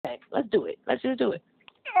Let's do it. Let's just do it.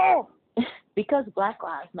 Oh, Because Black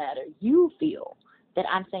Lives Matter, you feel that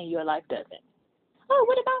I'm saying your life doesn't. Oh,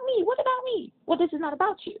 what about me? What about me? Well, this is not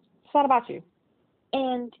about you. it's not about you.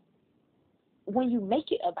 And when you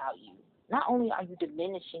make it about you, not only are you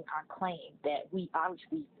diminishing our claim that we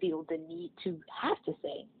obviously feel the need to have to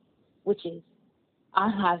say, which is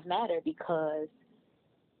our lives matter because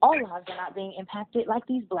all lives are not being impacted like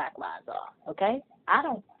these Black lives are. Okay, I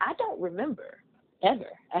don't remember ever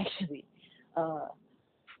actually uh,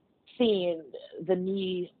 seeing the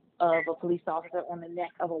knee of a police officer on the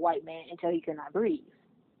neck of a white man until he could not breathe.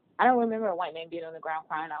 I don't remember a white man being on the ground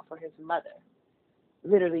crying out for his mother,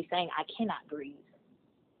 literally saying, "I cannot breathe,"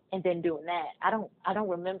 and then doing that. I don't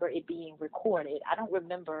remember it being recorded. I don't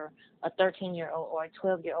remember a 13-year-old or a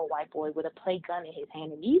 12-year-old white boy with a play gun in his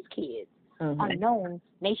hand. And these kids are known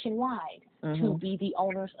nationwide to be the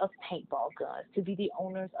owners of paintball guns, to be the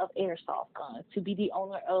owners of airsoft guns, to be the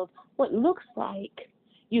owner of what looks like,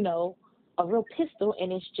 a real pistol,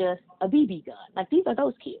 and it's just a BB gun. Like, these are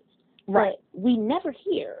those kids. Right. But we never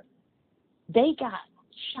hear they got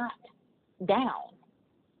shot down,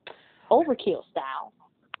 overkill style,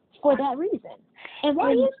 for that reason. And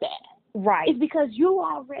why is that? Right. It's because you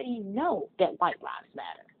already know that white lives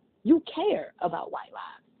matter. You care about white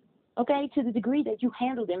lives, okay, to the degree that you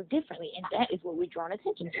handle them differently, and that is what we're drawing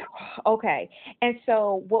attention to. Okay. And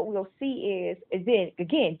so what we'll see is then,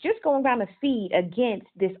 again, just going down the feed against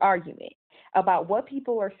this argument about what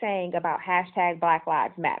people are saying about hashtag Black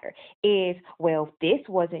Lives Matter is, well, if this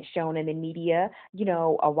wasn't shown in the media,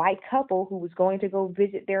 a white couple who was going to go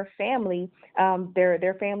visit their family,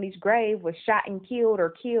 their family's grave was shot and killed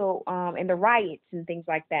in the riots and things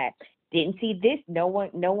like that. Didn't see this. No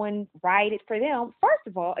one rioted for them. First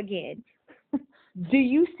of all, again, do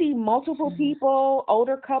you see multiple people,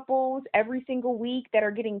 older couples, every single week that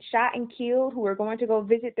are getting shot and killed who are going to go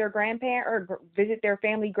visit their grandparent or visit their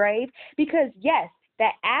family grave? Because, yes,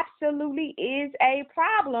 that absolutely is a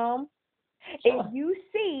problem. Sure. If you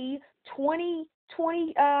see 20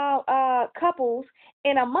 couples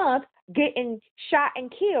in a month getting shot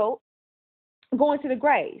and killed going to the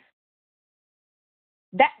grave.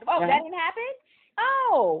 That didn't happen?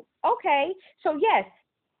 Oh, okay. So, yes,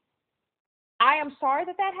 I am sorry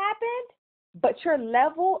that happened, but your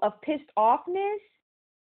level of pissed offness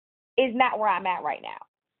is not where I'm at right now.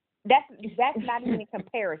 That's not even in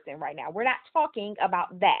comparison right now. We're not talking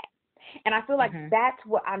about that. And I feel like that's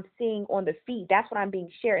what I'm seeing on the feed. That's what I'm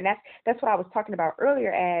being shared. And that's what I was talking about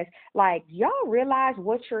earlier as, like, y'all realize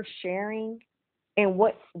what you're sharing and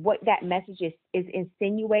what that message is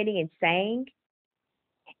insinuating and saying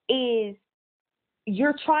is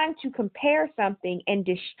you're trying to compare something and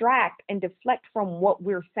distract and deflect from what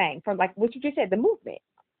we're saying, from like what you just said, the movement.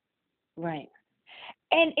 Right.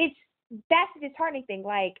 And that's the disheartening thing.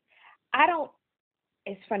 Like,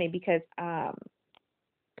 it's funny because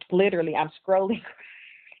literally I'm scrolling.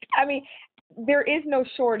 I mean, there is no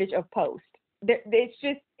shortage of posts. It's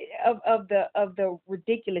just of the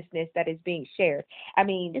ridiculousness that is being shared. I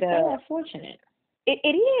mean, it's so unfortunate.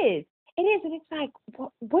 It is. It is, and it's like,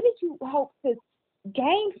 what did you hope to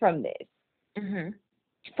gain from this?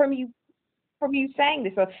 From you saying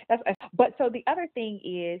this. So so the other thing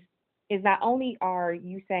is not only are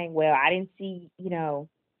you saying, well, I didn't see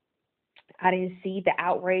the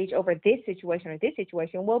outrage over this situation or this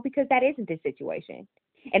situation. Well, because that isn't this situation.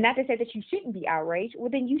 And not to say that you shouldn't be outraged.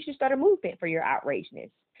 Well, then you should start a movement for your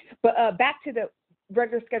outrageness. But back to the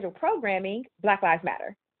regular scheduled programming, Black Lives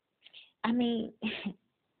Matter. I mean,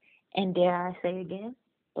 and dare I say again,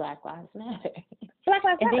 Black Lives Matter. Black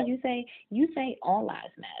Lives Matter. And then you say all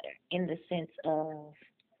lives matter in the sense of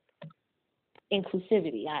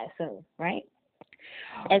inclusivity, I assume, right?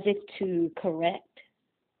 As if to correct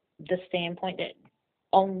the standpoint that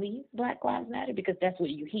only Black Lives Matter, because that's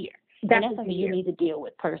what you hear. That's something you need to deal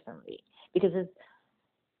with personally, because it's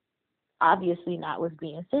obviously not what's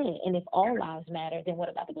being said. And if all lives matter, then what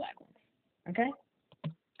about the Black ones? Okay?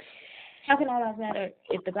 How can all lives matter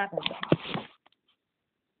if the Black ones don't?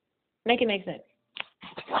 Make it make sense.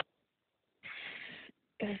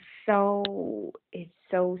 It's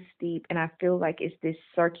so steep, and I feel like it's this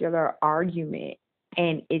circular argument,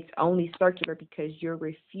 and it's only circular because you're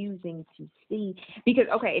refusing to see. Because,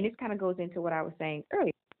 okay, and this kind of goes into what I was saying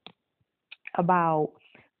earlier about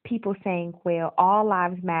people saying, well, all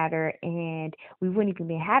lives matter, and we wouldn't even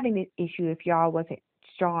be having this issue if y'all wasn't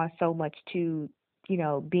drawn so much to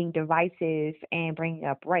being divisive and bringing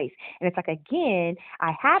up race. And it's like, again,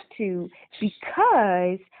 I have to,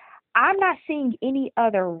 because I'm not seeing any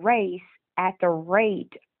other race at the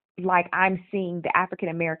rate like I'm seeing the African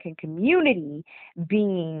American community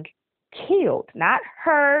being killed, not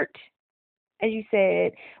hurt, as you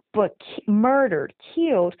said, but murdered,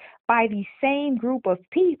 killed by the same group of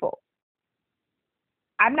people.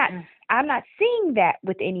 I'm not Mm. I'm not seeing that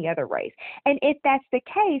with any other race. And if that's the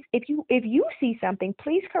case, if you see something,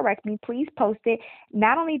 please correct me, please post it.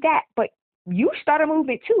 Not only that, but you start a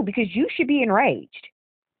movement too, because you should be enraged.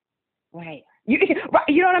 Right. You right,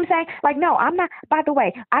 you know what I'm saying? Like, no, I'm not. By the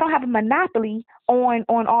way, I don't have a monopoly on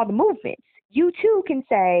all the movements. You too can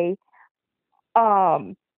say,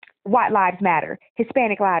 um, white lives matter,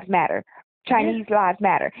 Hispanic lives matter, Yeah. Chinese lives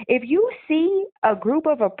matter. If you see a group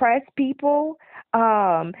of oppressed people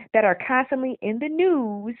that are constantly in the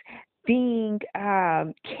news being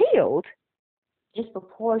killed,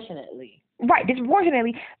 Disproportionately. right,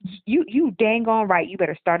 disproportionately, you dang on right. You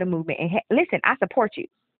better start a movement. And listen, I support you.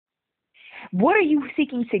 What are you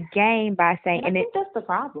seeking to gain by saying? And I And it, think that's the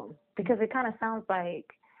problem because it kind of sounds like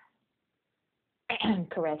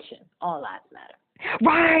correction. All lives matter.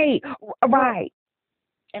 right, right,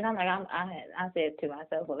 And I'm like, I said to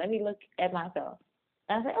myself, well, let me look at myself.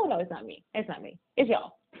 And I said, oh no, it's not me. It's not me. It's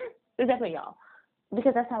y'all. It's definitely y'all.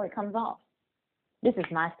 Because that's how it comes off. This is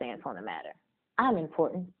my stance on the matter. I'm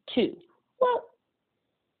important too. Well,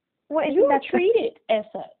 you are treated as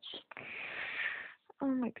such. Oh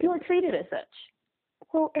my You goodness. are treated as such.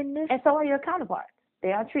 Well, in this, And so are your counterparts.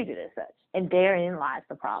 They are treated as such. And therein lies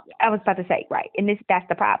the problem. I was about to say, right, and that's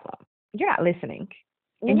the problem. You're not listening,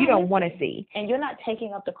 You're and you not don't want to listening. see. And you're not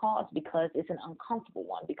taking up the cause because it's an uncomfortable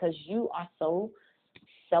one, because you are so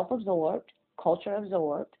self-absorbed,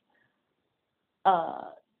 culture-absorbed,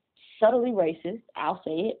 subtly racist, I'll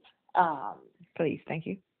say it, Please, thank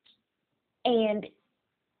you. and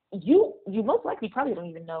you most likely probably don't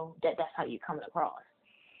even know that that's how you're coming across.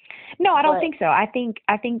 No, I don't But- think so. I think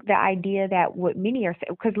the idea that what many are saying,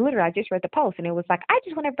 because literally I just read the post and it was like, I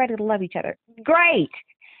just want everybody to love each other. Great.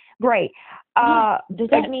 Does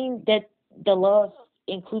that mean that the love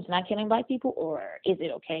includes not killing black people, or is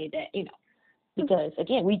it okay that, because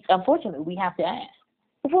again, unfortunately we have to ask.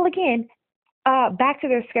 Well, again, back to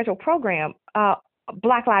their scheduled program,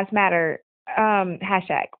 Black Lives Matter,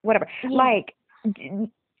 hashtag, whatever. Yeah. Like,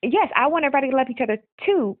 yes, I want everybody to love each other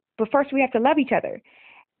too, but first we have to love each other.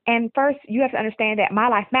 And first you have to understand that my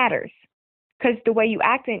life matters. Because the way you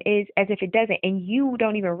acting is as if it doesn't. And you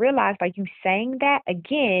don't even realize by you saying that,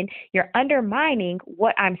 again, you're undermining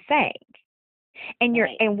what I'm saying. And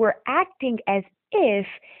Right. and we're acting as if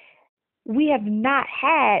we have not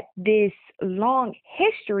had this long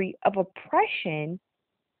history of oppression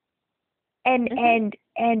and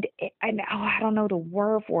I don't know the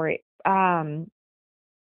word for it.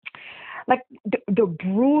 Like the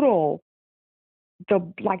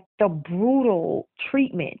brutal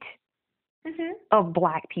treatment of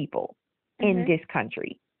black people in this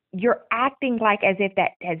country. You're acting like as if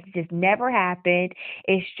that has just never happened.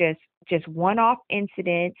 It's just one-off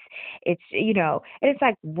incidents. It's and it's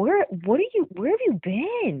like where have you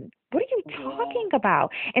been? What are you talking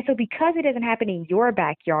about? And so because it doesn't happen in your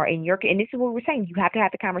backyard, and this is what we're saying, you have to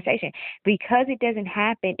have the conversation. Because it doesn't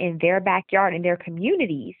happen in their backyard, in their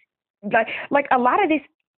communities, like a lot of this,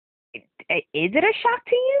 is it a shock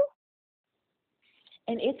to you?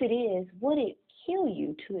 And if it is, would it kill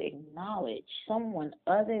you to acknowledge someone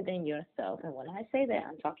other than yourself? And when I say that,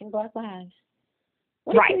 I'm talking Black lives.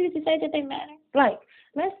 Would it kill you to say that they matter? Like,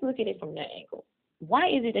 let's look at it from that angle. Why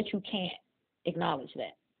is it that you can't acknowledge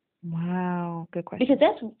that? Wow, good question. Because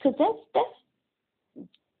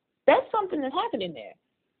that's something that's happening there.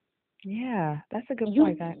 Yeah, that's a good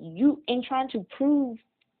point. You in trying to prove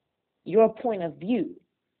your point of view,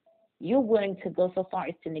 you're willing to go so far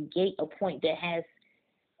as to negate a point that has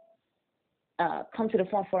come to the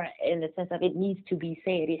forefront in the sense of it needs to be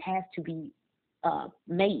said. It has to be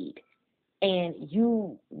made. And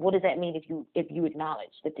what does that mean if you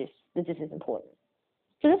acknowledge that this is important?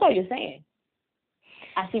 Because that's all you're saying.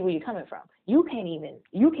 I see where you're coming from. You can't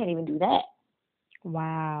even do that.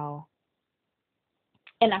 Wow.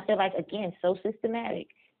 And I feel like, again, so systematic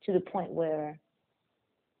to the point where,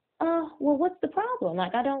 well, what's the problem?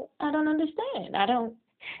 Like, I don't understand. I don't.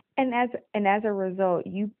 And as a result,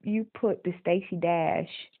 you put the Stacey Dash.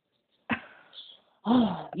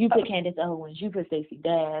 You put Candace Owens. You put Stacey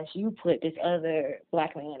Dash. You put this other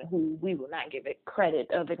black man who we will not give it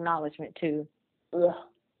credit of acknowledgement to. Ugh.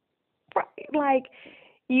 Like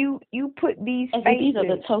you put these faces. These are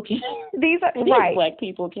the tokens. These are black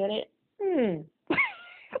people. Get it?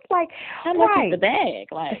 Like, how much is the bag?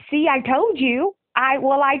 Like, see, I told you. I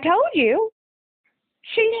told you.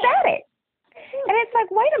 She said it. And it's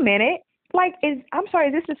like, wait a minute. Like, is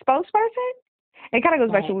this a spokesperson? It kind of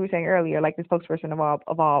goes back to Like, what we were saying earlier, like the spokesperson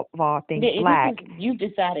of all things this black. is, you've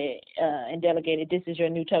decided and delegated. This is your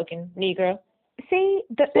new token, Negro. See,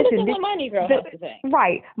 Listen what my Negro has to say.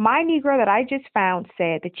 right, my Negro that I just found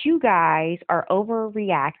said that you guys are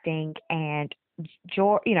overreacting, and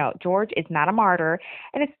George is not a martyr,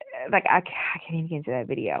 and it's like I can't even get into that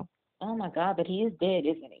video. Oh my God, but he is dead,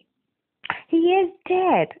 isn't he? He is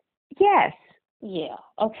dead. Yes. Yeah.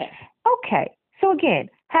 Okay. Okay. So again,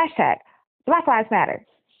 hashtag Black Lives Matter.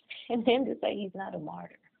 And then to say he's not a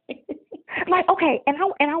martyr. Like, okay, and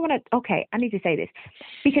I want to, okay, I need to say this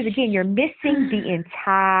because again, you're missing the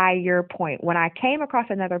entire point. When I came across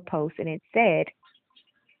another post and it said,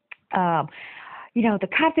 the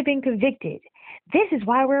cops have been convicted. This is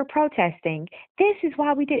why we're protesting. This is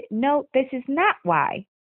why we did it. No, this is not why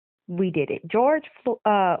we did it. George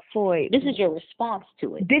Floyd. This is your response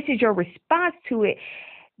to it. This is your response to it.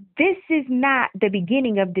 This is not the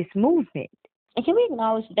beginning of this movement. And can we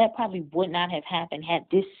acknowledge that probably would not have happened had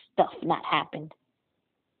this stuff not happened?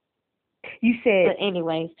 You said. But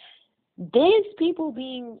anyways, these people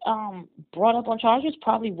being brought up on charges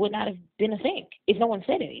probably would not have been a thing if no one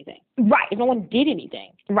said anything. Right. If no one did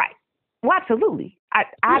anything. Right. Well, absolutely.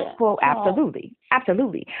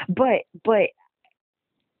 Absolutely. But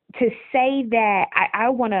to say that I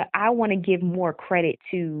wanna give more credit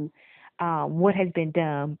to what has been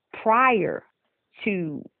done prior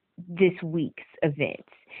to this week's events,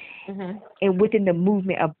 and within the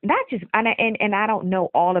movement of not just and I don't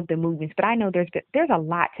know all of the movements, but I know there's a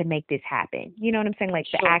lot to make this happen. You know what I'm saying, like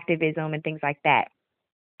the activism and things like that.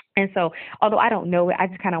 And so, although I don't know it, I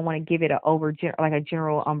just kind of want to give it like a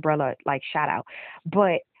general umbrella like shout out.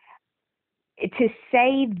 But to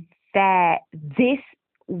say that this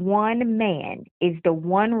one man is the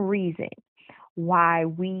one reason why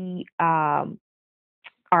we are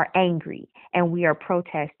angry and we are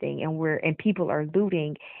protesting and people are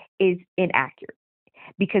looting is inaccurate,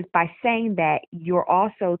 because by saying that you're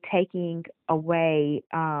also taking away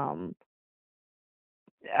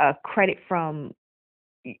credit from,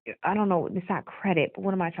 I don't know, it's not credit, but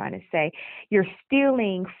what am I trying to say? You're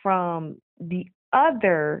stealing from the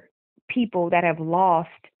other people that have lost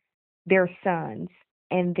their sons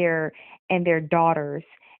and their daughters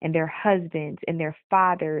and their husbands and their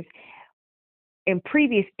fathers in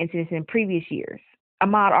previous incidents in previous years.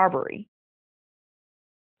 Ahmaud Arbery,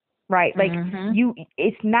 right? Like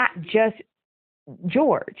it's not just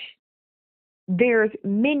George. There's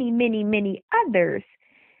many others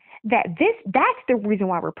that's the reason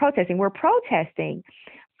why we're protesting. We're protesting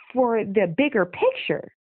for the bigger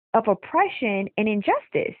picture of oppression and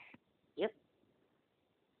injustice. Yep.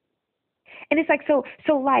 And it's like, so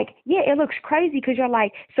like, yeah, it looks crazy because you're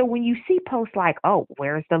like, so when you see posts like, oh,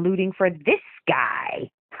 where's the looting for this guy?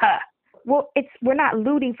 Huh. Well, we're not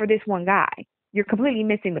looting for this one guy. You're completely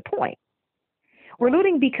missing the point. We're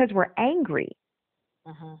looting because we're angry.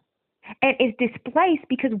 And it's displaced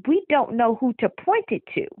because we don't know who to point it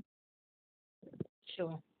to.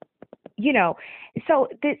 Sure. So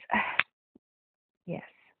this, yes.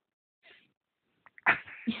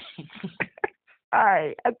 All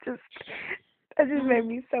right, that just made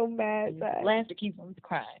me so mad. Laugh to keep from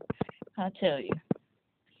crying. I tell you,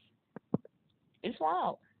 it's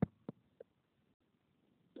wild.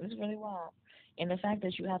 It's really wild, and the fact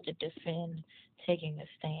that you have to defend taking a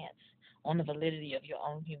stance on the validity of your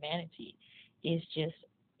own humanity is just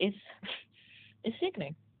it's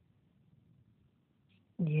sickening.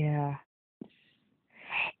 Yeah.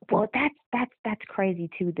 Well, that's crazy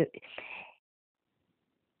too.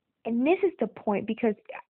 And this is the point, because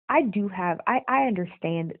I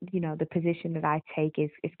understand, the position that I take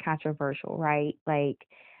is controversial, right? Like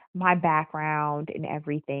my background and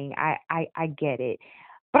everything, I get it.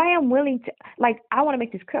 But I am willing to, like, I want to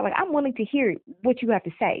make this clear, like I'm willing to hear what you have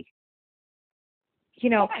to say.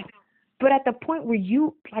 But at the point where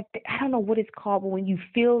you, like, I don't know what it's called, but when you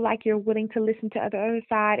feel like you're willing to listen to the other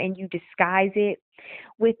side and you disguise it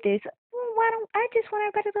with this, why don't I just want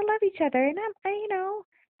everybody to love each other? And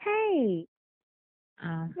hey,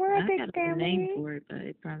 we're a big family. I got a name for it, but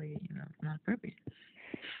it probably, not appropriate.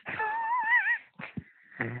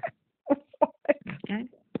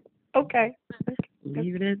 Okay.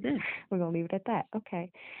 Leave it at that. We're gonna leave it at that.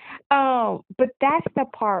 Okay. But that's the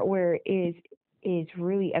part where it is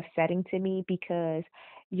really upsetting to me, because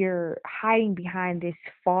you're hiding behind this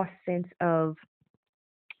false sense of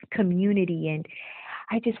community and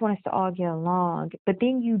I just want us to all get along. But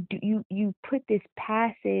then you put this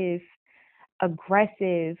passive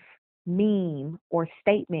aggressive meme or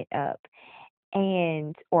statement up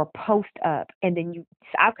or post up, and then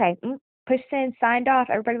push send, signed off,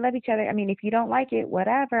 everybody love each other. I mean, if you don't like it,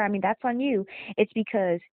 whatever. I mean, that's on you. It's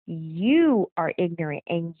because you are ignorant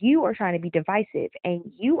and you are trying to be divisive and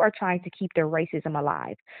you are trying to keep the racism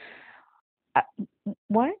alive. Uh,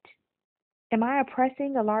 what? Am I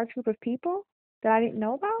oppressing a large group of people that I didn't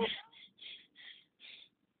know about?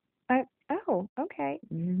 Oh, okay.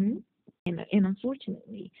 And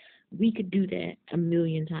unfortunately, we could do that a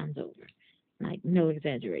million times over. Like, no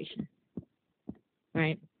exaggeration.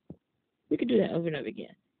 Right? We could do that over and over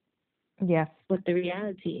again. Yeah. But the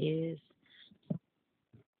reality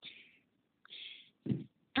is,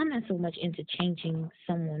 I'm not so much into changing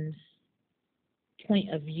someone's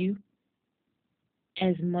point of view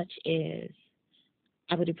as much as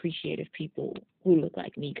I would appreciate if people who look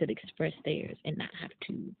like me could express theirs and not have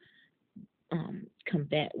to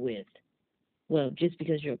combat with, well, just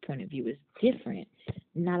because your point of view is different,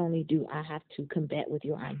 not only do I have to combat with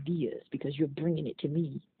your ideas because you're bringing it to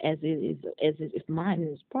me as if mine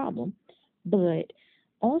is a problem, but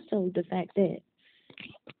also the fact that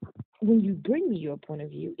when you bring me your point of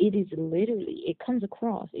view, it comes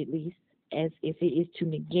across at least as if it is to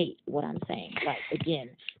negate what I'm saying. Like, again,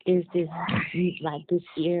 there's this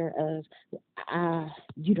air of,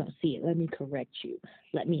 you don't see it, let me correct you,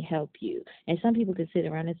 let me help you. And some people could sit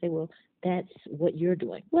around and say, well, that's what you're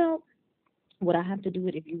doing. Well, would I have to do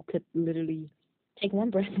it if you could literally take one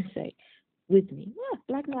breath and say, with me, yeah,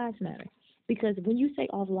 Black Lives Matter? Because when you say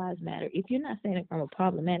all lives matter, if you're not saying it from a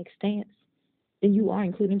problematic stance, then you are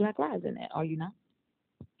including Black lives in that, are you not?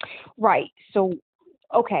 Right. So,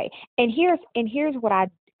 okay. And here's what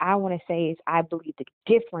I want to say is I believe the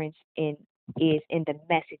difference is in the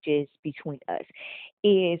messages between us.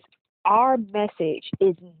 Is our message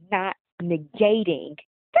is not negating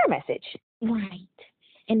their message. Right.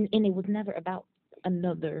 And it was never about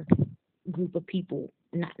another group of people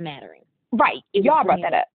not mattering. Right. Y'all brought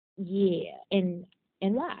that up. Yeah. And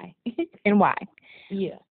why? And why?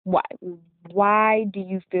 Yeah. Why do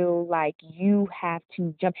you feel like you have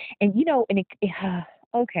to jump? And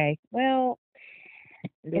okay, well,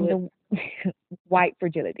 in the white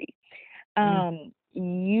fragility, I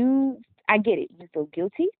get it. You feel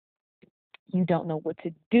guilty. You don't know what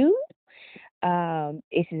to do.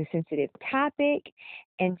 This is a sensitive topic,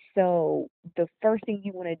 and so the first thing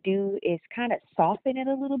you want to do is kind of soften it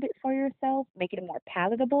a little bit for yourself, make it more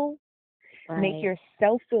palatable. Right. Make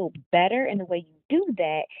yourself feel better, and the way you do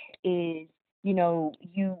that is,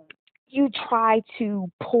 you try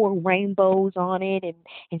to pour rainbows on it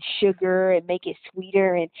and sugar and make it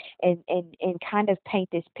sweeter and kind of paint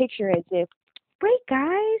this picture as if, great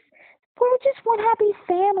guys, we're just one happy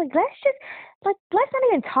family. Let's not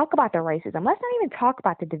even talk about the racism. Let's not even talk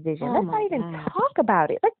about the division. Let's not even talk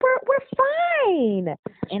about it. Like, we're fine.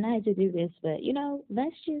 And I had to do this, but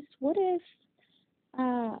what if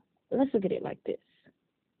let's look at it like this.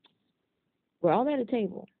 We're all at a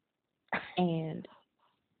table, and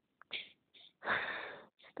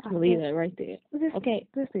I'll leave that right there. Okay.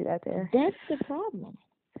 Just leave that there. That's the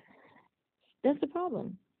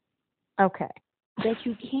problem. Okay. That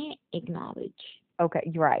you can't acknowledge. Okay,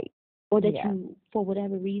 you're right. Or that you, for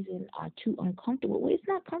whatever reason, are too uncomfortable. Well, it's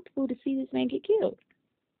not comfortable to see this man get killed.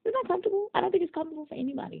 It's not comfortable. I don't think it's comfortable for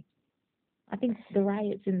anybody. I think the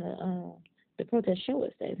riots and the protests show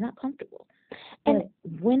us that it's not comfortable. And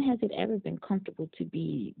when has it ever been comfortable to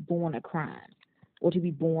be born a crime or to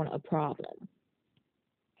be born a problem?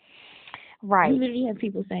 Right. You literally have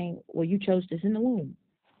people saying, well, you chose this in the womb.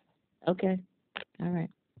 Okay. All right.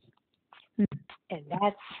 And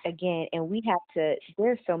that's, again, and we have to,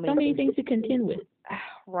 there's so many things to contend with.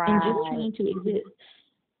 Right. And just trying to exist.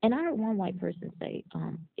 And I heard one white person say,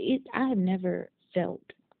 I have never felt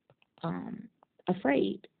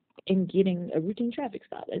afraid in getting a routine traffic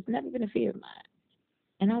stop. It's never been a fear of mine.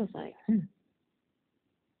 And I was like,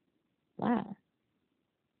 wow.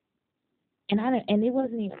 And it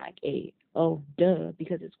wasn't even like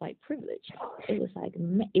because it's white privilege. It was like,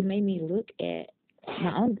 it made me look at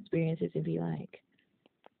my own experiences and be like,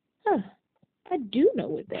 I do know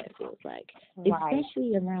what that feels like. Right.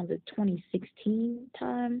 Especially around the 2016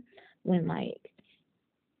 time when, like,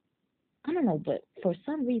 I don't know, but for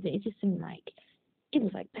some reason it just seemed like it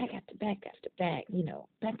was like back after back after back,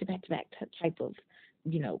 back to back to back type of,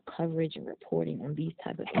 coverage and reporting on these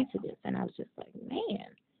type of incidents. And I was just like, man,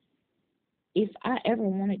 if I ever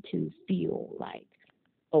wanted to feel like,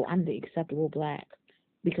 oh, I'm the acceptable Black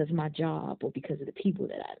because of my job or because of the people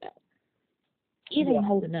that I know, it ain't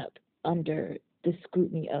holding up under the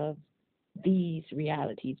scrutiny of these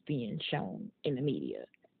realities being shown in the media.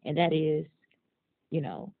 And that is,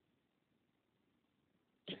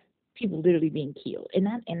 people literally being killed. And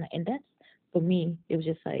that's, for me, it was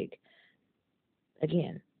just like,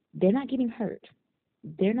 again, they're not getting hurt.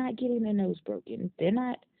 They're not getting their nose broken. They're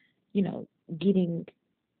not, you know, getting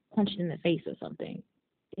punched in the face or something.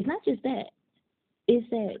 It's not just that. It's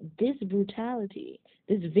that this brutality,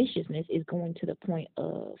 this viciousness is going to the point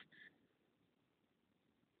of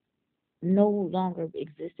no longer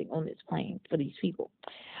existing on this plane for these people.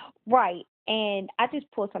 Right. And I just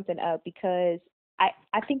pulled something up because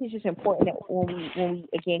I think it's just important that when we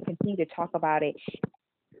again continue to talk about it,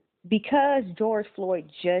 because George Floyd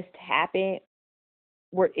just happened,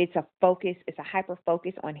 where it's a hyper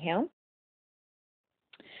focus on him.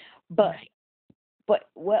 But Right. but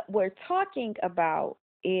what we're talking about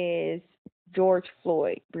is George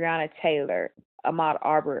Floyd, Breonna Taylor, Ahmaud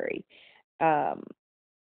Arbery, um,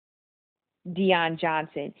 Deion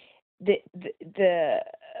Johnson, the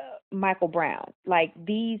Michael Brown, like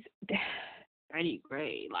these, Freddie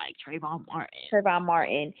Gray, like Trayvon Martin, Trayvon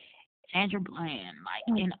Martin, Sandra Bland, like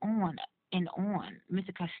and on,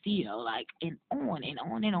 Mr. Castillo, like and on and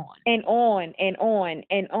on and on. and on and on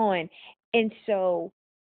and on. And so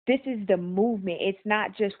this is the movement. It's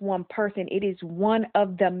not just one person. It is one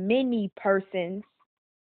of the many persons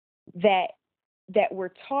that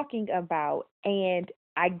we're talking about. And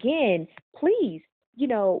again, please,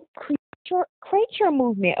 create your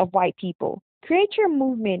movement of white people. Create your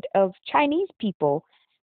movement of Chinese people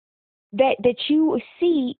that you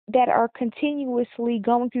see that are continuously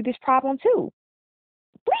going through this problem too.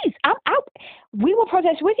 Please, we will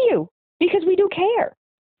protest with you because we do care.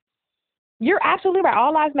 You're absolutely right.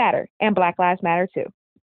 All lives matter, and Black lives matter too.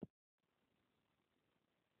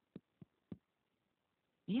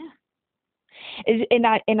 Yeah. And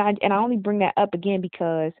I only bring that up again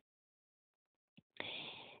because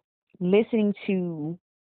listening to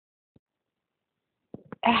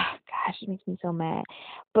gosh, it makes me so mad.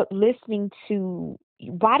 But listening to,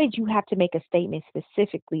 why did you have to make a statement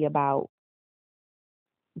specifically about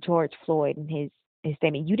George Floyd and his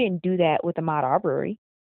statement? You didn't do that with Ahmaud Arbery.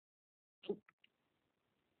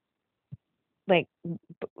 Like,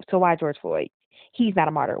 so why George Floyd? He's not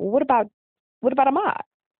a martyr. Well, what about Ahmaud?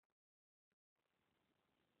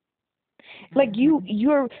 Like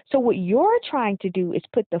so what you're trying to do is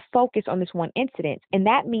put the focus on this one incident, and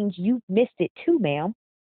that means you missed it too, ma'am.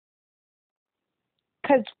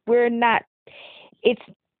 Because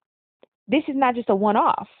this is not just a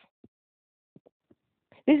one-off.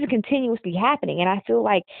 This is continuously happening, and I feel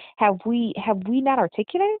like have we not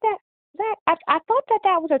articulated that? I thought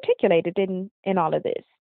that was articulated in all of this.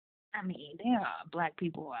 I mean, there are Black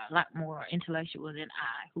people who are a lot more intellectual than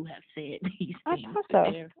I who have said these I things thought to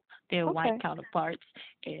so. their Okay. white counterparts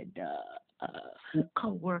and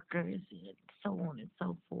co-workers and so on and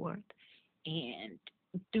so forth. And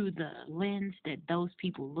through the lens that those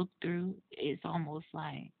people look through, it's almost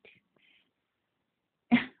like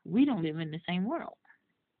we don't live in the same world.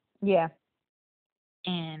 Yeah.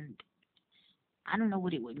 And I don't know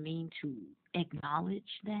what it would mean to acknowledge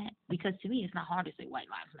that, because to me it's not hard to say white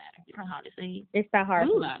lives matter. It's not hard to say It's not hard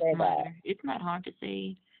blue to lives say that. matter. It's not hard to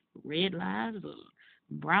say red lives or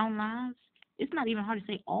brown lives. It's not even hard to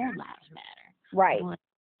say all lives matter. Right. But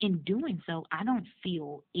in doing so, I don't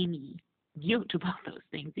feel any guilt about those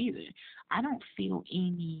things either. I don't feel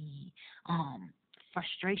any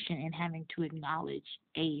frustration in having to acknowledge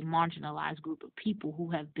a marginalized group of people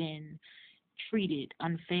who have been treated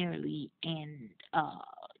unfairly and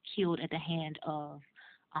killed at the hand of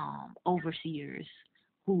overseers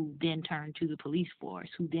who then turned to the police force,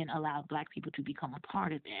 who then allowed Black people to become a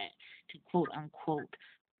part of that, to quote unquote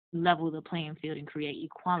level the playing field and create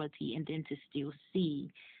equality, and then to still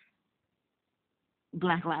see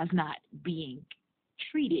Black lives not being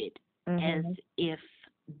treated as if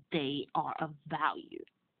they are of value.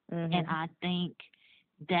 And I think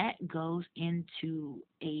that goes into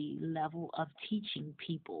a level of teaching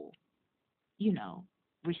people,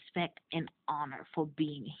 respect and honor for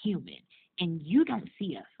being human. And you don't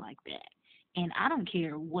see us like that. And I don't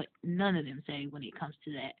care what none of them say when it comes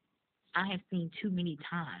to that. I have seen too many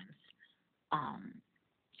times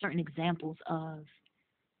certain examples of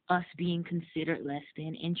us being considered less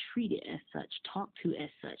than and treated as such, talked to as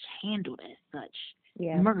such, handled as such,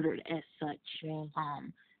 murdered as such,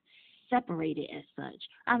 separated as such.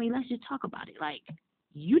 I mean, let's just talk about it. Like,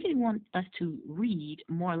 you didn't want us to read,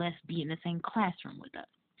 more or less be in the same classroom with us.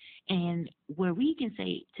 And where we can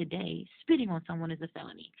say today, spitting on someone is a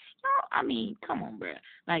felony. I mean, come on, bro.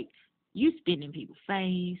 Like, you spitting in people's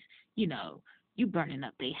face, you burning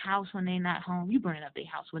up their house when they're not home. You burning up their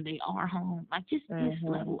house when they are home. Like, just this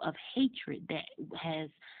level of hatred that has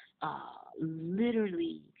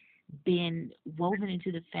literally been woven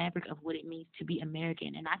into the fabric of what it means to be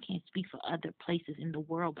American. And I can't speak for other places in the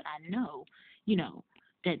world, but I know,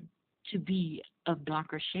 that to be of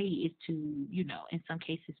darker shade is to, in some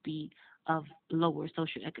cases be of lower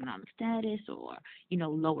socioeconomic status or,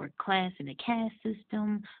 lower class in the caste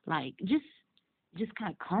system. Like just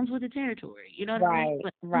kind of comes with the territory. You know what I mean? Right,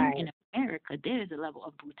 But right, in America, there is a level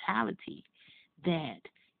of brutality that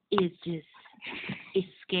is just it's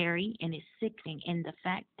scary and it's sickening. And the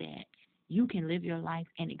fact that you can live your life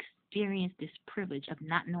and experience this privilege of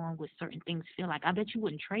not knowing what certain things feel like. I bet you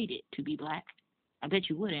wouldn't trade it to be black. I bet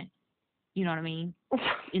you wouldn't. You know what I mean?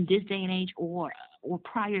 In this day and age or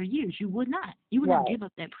prior years, you would not. You would not right, give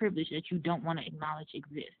up that privilege that you don't want to acknowledge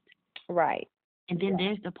exists. right. And then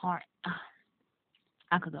there's the part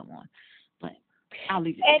I could go on, but I'll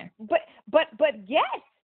leave it there. But yes,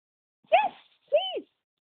 please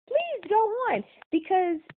go on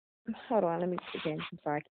because hold on, let me again. I'm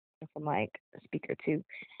sorry, from like speaker two.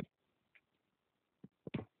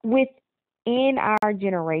 Within our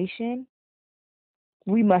generation,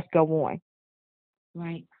 we must go on.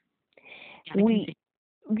 Right. We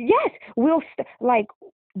yes, like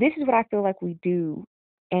this is what I feel like we do,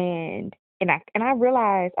 and I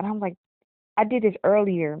realized, and I'm like, I did this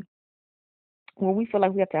earlier when we feel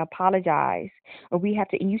like we have to apologize or we have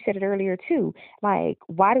to, and you said it earlier too, like,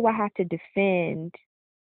 why do I have to defend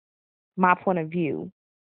my point of view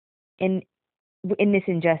in this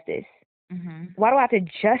injustice? Mm-hmm. Why do I have to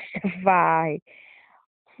justify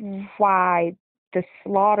why the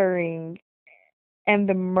slaughtering and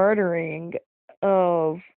the murdering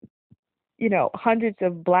of hundreds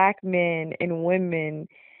of black men and women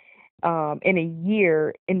in a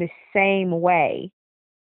year in the same way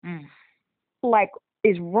like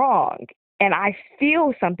is wrong, and I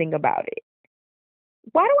feel something about it?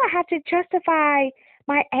 Why do I have to justify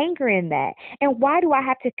my anger in that? And why do I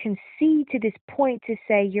have to concede to this point to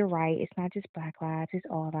say you're right, it's not just black lives, it's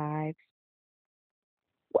all lives?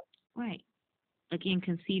 Right. Again,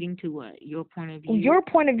 conceding to what? Your point of view. Your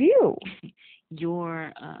point of view.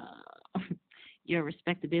 your your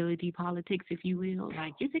respectability politics, if you will.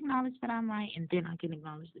 Like, just acknowledge that I'm right, and then I can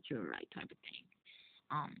acknowledge that you're right, type of thing.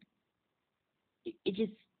 It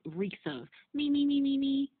just reeks of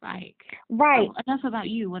me. Like, right. Oh, enough about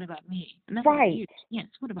you. What about me? Enough right. about you. Yes.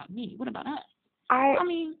 What about me? What about us? I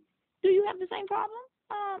mean, do you have the same problem?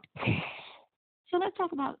 So let's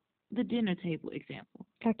talk about the dinner table example.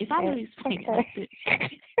 Okay. If I really explain okay.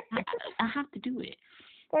 I have to do it.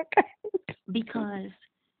 Okay. Because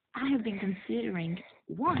I have been considering,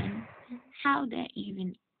 one, how you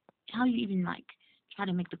even like try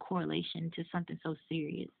to make the correlation to something so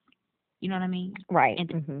serious. You know what I mean? Right.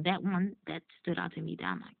 And that one that stood out to me,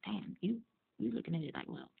 I'm like, damn, you looking at it like,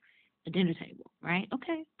 well, a dinner table, right?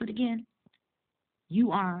 Okay, but again,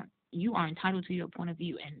 you are entitled to your point of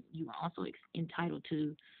view, and you are also entitled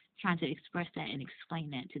to trying to express that and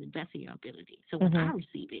explain that to the best of your ability. So when I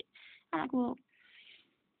receive it, I'm like, well,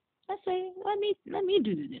 let's say let me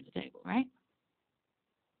do the dinner table, right?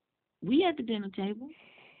 We at the dinner table,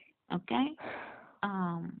 okay?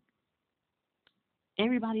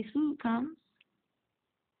 Everybody's food comes,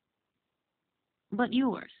 but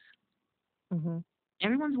yours.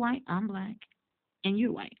 Everyone's white, I'm black, and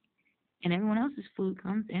you're white, and everyone else's food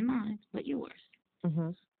comes and mine, but yours.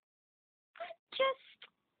 It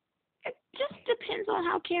just depends on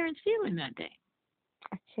how Karen's feeling that day.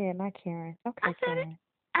 Not Karen. Okay, I said Karen. it.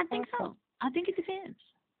 I think so. I think it depends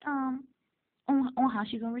on how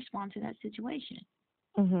she's gonna respond to that situation.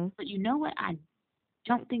 But you know what I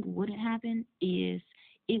don't think wouldn't happen is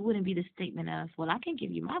it wouldn't be the statement of, well, I can't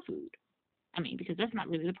give you my food. I mean, because that's not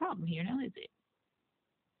really the problem here, now, is it?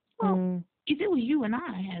 Well, if it was you and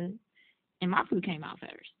I and my food came out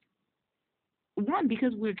first, one,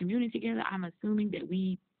 because we're commuting together, I'm assuming that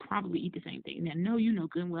we probably eat the same thing. Now, no, you know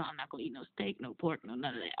good and well I'm not going to eat no steak, no pork, no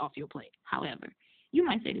none of that off your plate. However, you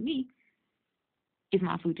might say to me, if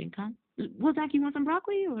my food didn't come, well, Zach, you want some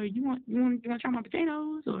broccoli, or you want to try my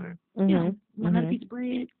potatoes, or you want another piece of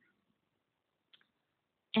bread?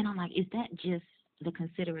 And I'm like, is that just the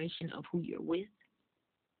consideration of who you're with?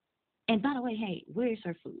 And by the way, hey, where's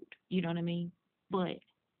her food? You know what I mean? But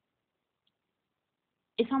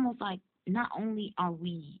it's almost like not only are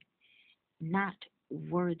we not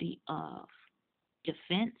worthy of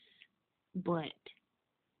defense, but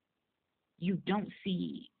you don't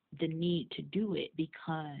see the need to do it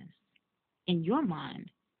because in your mind,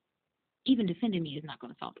 even defending me is not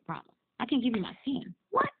going to solve the problem. I can't give you my skin.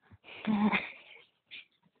 What?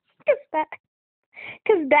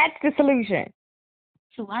 Because that's the solution.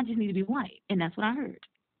 So I just need to be white, and that's what I heard.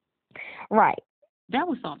 Right. That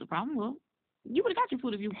would solve the problem. Well, You would have got your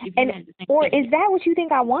food if you And had the same or thing. is that what you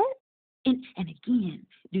think I want? And again,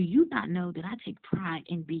 do you not know that I take pride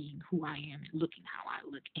in being who I am and looking how I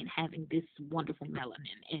look and having this wonderful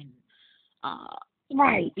melanin and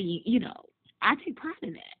Right. being, I take pride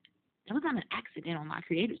in that. That was not an accident on my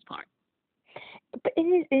creator's part. But it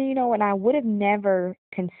is, and and I would have never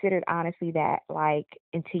considered honestly that like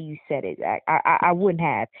until you said it. I wouldn't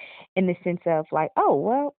have, in the sense of like, oh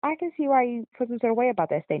well, I can see why you feel some sort of way about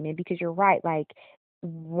that statement because you're right. Like,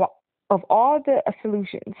 of all the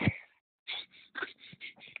solutions,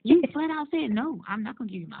 You flat out said, no, I'm not going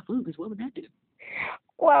to give you my food because what would that do?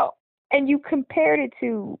 well, and you compared it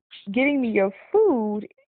to giving me your food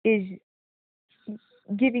is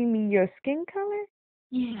giving me your skin color.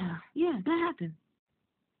 Yeah, that happened.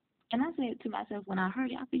 And I said to myself when I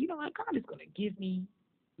heard it, I said, you know what, God is going to give me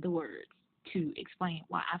the words to explain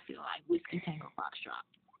why I feel like Whiskey Tango Foxtrot.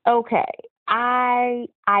 Okay, I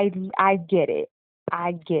get it.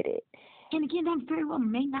 I get it. And again, that very well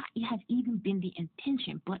may not have even been the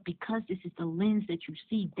intention, but because this is the lens that you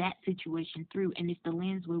see that situation through, and it's the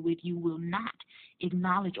lens wherewith you will not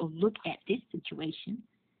acknowledge or look at this situation,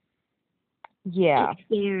 Yeah.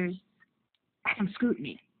 there's some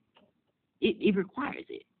scrutiny. It requires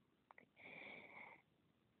it.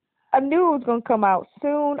 I knew it was gonna come out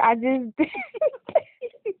soon. I just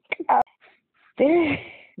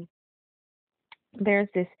there's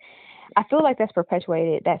this. I feel like that's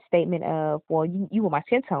perpetuated, that statement of, well, you want my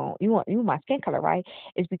skin tone, you want my skin color, right?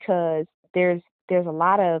 Is because there's a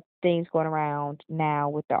lot of things going around now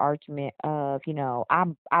with the argument of,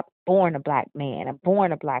 I'm born a black man, I'm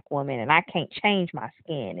born a black woman, and I can't change my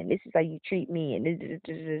skin, and this is how you treat me, and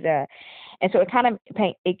and so it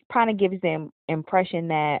kind of gives them impression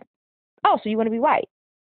that, oh, so you want to be white,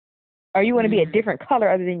 or you want to be a different color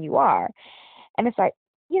other than you are, and it's like,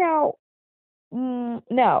 no.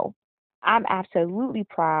 I'm absolutely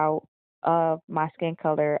proud of my skin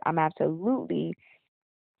color. I'm absolutely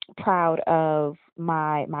proud of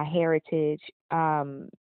my heritage.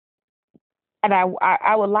 And I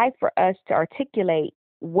would like for us to articulate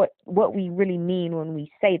what we really mean when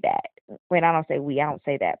we say that. When I don't say we, I don't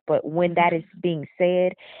say that. But when that is being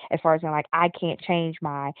said, as far as like I can't change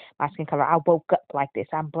my skin color, I woke up like this,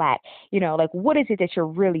 I'm black. Like what is it that you're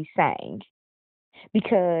really saying?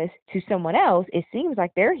 Because to someone else, it seems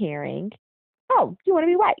like they're hearing, oh, you want to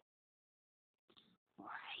be white.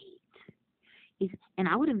 Right. And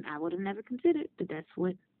I would have never considered that that's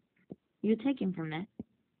what you're taking from that.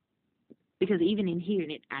 Because even in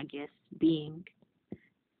hearing it, I guess, being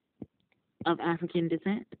of African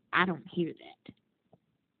descent, I don't hear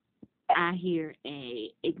that. I hear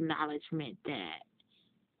a acknowledgement that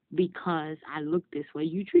because I look this way,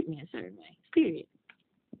 you treat me a certain way. Period.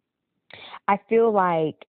 I feel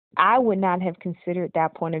like I would not have considered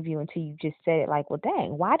that point of view until you just said it. Like, well,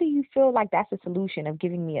 dang, why do you feel like that's a solution of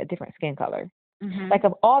giving me a different skin color? Like,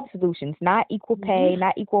 of all the solutions, not equal pay,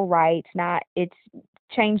 not equal rights, it's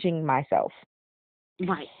changing myself.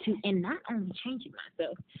 Right. And not only changing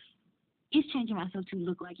myself, it's changing myself to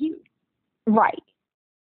look like you. Right.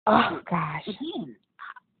 Oh, gosh. Again,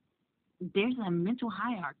 there's a mental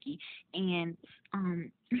hierarchy, and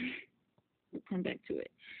let's come back to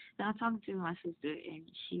it. So I was talking to my sister, and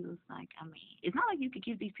she was like, I mean, it's not like you could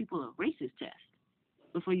give these people a racist test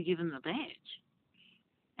before you give them a badge.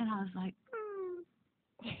 And I was like,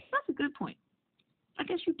 that's a good point. I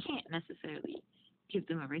guess you can't necessarily give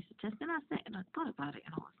them a racist test. And I sat and I thought about it,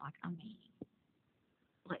 and I was like, I mean,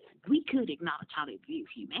 like, we could acknowledge how they view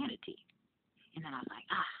humanity. And then I was like,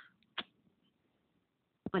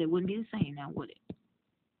 but it wouldn't be the same now, would it?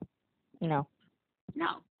 No.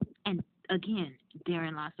 And again,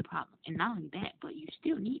 therein lies the problem. And not only that, but you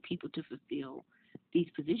still need people to fulfill these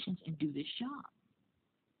positions and do this job.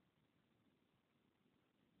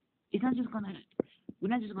 We're not just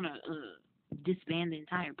gonna disband the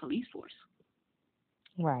entire police force.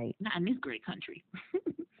 Right. Not in this great country.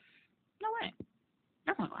 No way.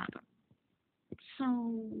 That's not gonna happen.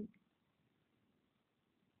 So,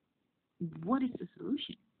 what is the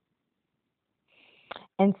solution?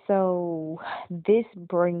 And so this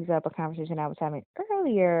brings up a conversation I was having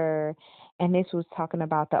earlier, and this was talking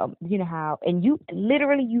about how, and you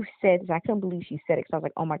said this, I couldn't believe you said it, because I was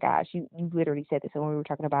like, oh my gosh, you literally said this. And when we were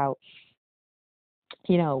talking about,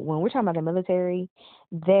 when we're talking about the military,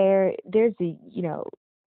 there's the,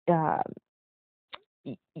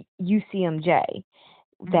 UCMJ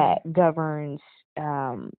that governs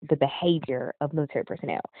the behavior of military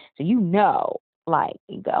personnel. So like,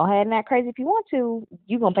 go ahead and act crazy if you want to.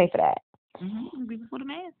 You're going to pay for that. You can be before the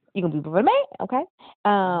man. You're going to be before the man, okay?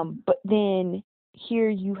 But then here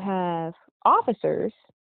you have officers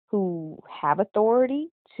who have authority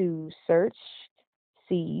to search,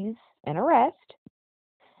 seize, and arrest.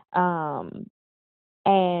 And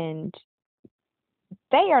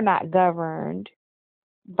they are not governed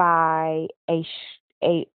by a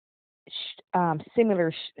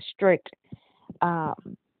similar strict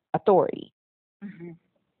authority. Mm-hmm.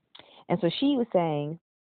 And so she was saying,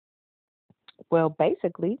 well,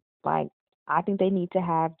 basically, like, I think they need to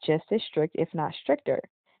have just as strict, if not stricter,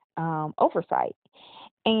 oversight.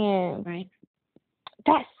 And Right.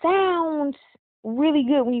 that sounds really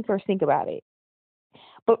good when you first think about it.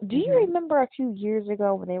 But do you remember a few years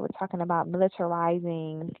ago when they were talking about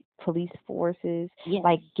militarizing police forces, Yes.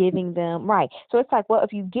 like giving them, right? So it's like, well,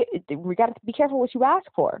 if you we got to be careful what you ask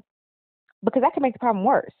for, because that can make the problem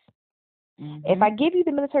worse. If I give you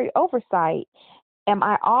the military oversight, am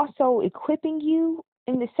I also equipping you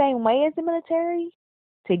in the same way as the military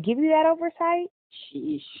to give you that oversight?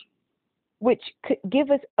 Sheesh. Which could give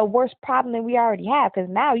us a worse problem than we already have, because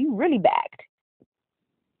now you really backed.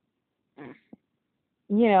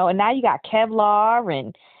 You know, and now you got Kevlar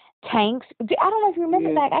and tanks. I don't know if you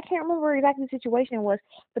remember back. I can't remember exactly the situation was,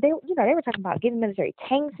 but they were talking about giving military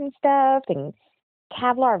tanks and stuff and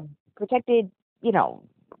Kevlar protected,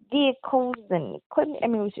 vehicles and equipment. I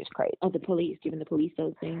mean, it was just crazy. Oh, the police, giving the police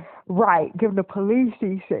those things. Right, giving the police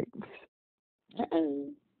these things.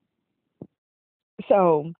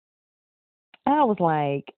 So I was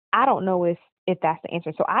like, I don't know if that's the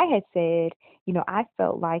answer. So I had said, I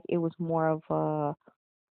felt like it was more of a,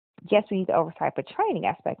 yes, we need the oversight for training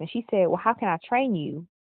aspect. And she said, well, how can I train you?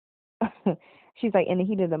 She's like, in the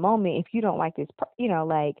heat of the moment, if you don't like this,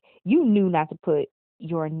 like, you knew not to put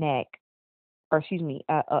your neck, or excuse me,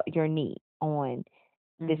 your knee on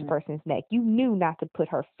this person's neck. You knew not to put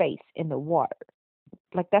her face in the water.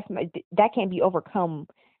 Like, that can't be overcome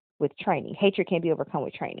with training. Hatred can't be overcome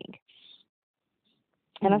with training.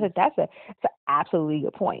 And I said, that's an absolutely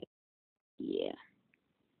good point. Yeah.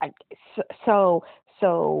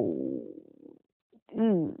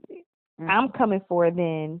 I'm coming for it.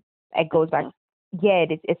 Then it goes back. Yeah,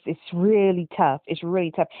 it's really tough. It's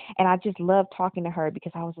really tough. And I just love talking to her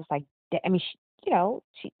because I was just like, I mean, she's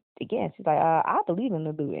like, I believe in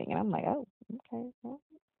the looting, and I'm like, oh, okay. Well.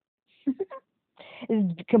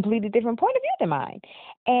 It's a completely different point of view than mine.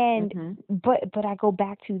 And but I go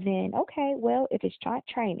back to then, okay, well, if it's not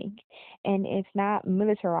training and it's not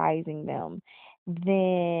militarizing them,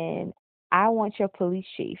 then I want your police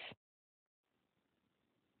chief.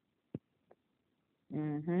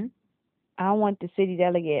 I want the city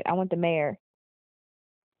delegate. I want the mayor.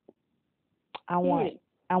 I want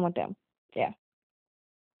them. Yeah.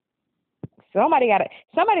 Somebody gotta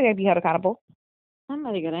be held accountable.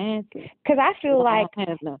 Somebody gotta answer. Because I feel like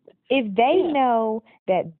if they know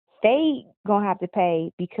that they gonna have to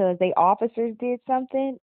pay because they officers did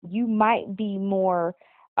something, you might be more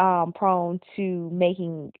prone to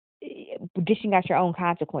dishing out your own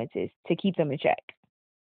consequences to keep them in check.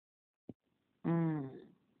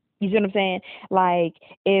 You see what I'm saying? Like,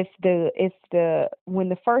 when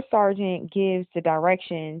the first sergeant gives the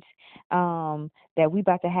directions that we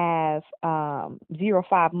about to have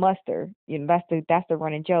 05 muster, that's the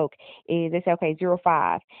running joke, is they say, okay,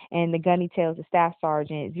 05, and the gunny tells the staff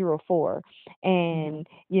sergeant 04, and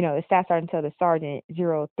the staff sergeant tells the sergeant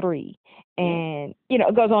 03, and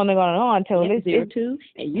it goes on and on and on until it's 02,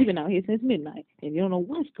 and you've been out here since midnight, and you don't know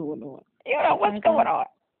what's going on. You don't know what's going on.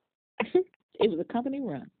 It was a company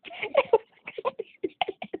run.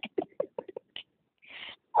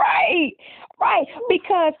 Right.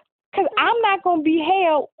 Because I'm not going to be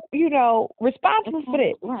held, responsible for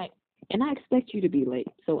this. Right. And I expect you to be late.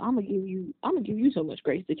 So I'm gonna give you so much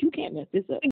grace that you can't mess this up.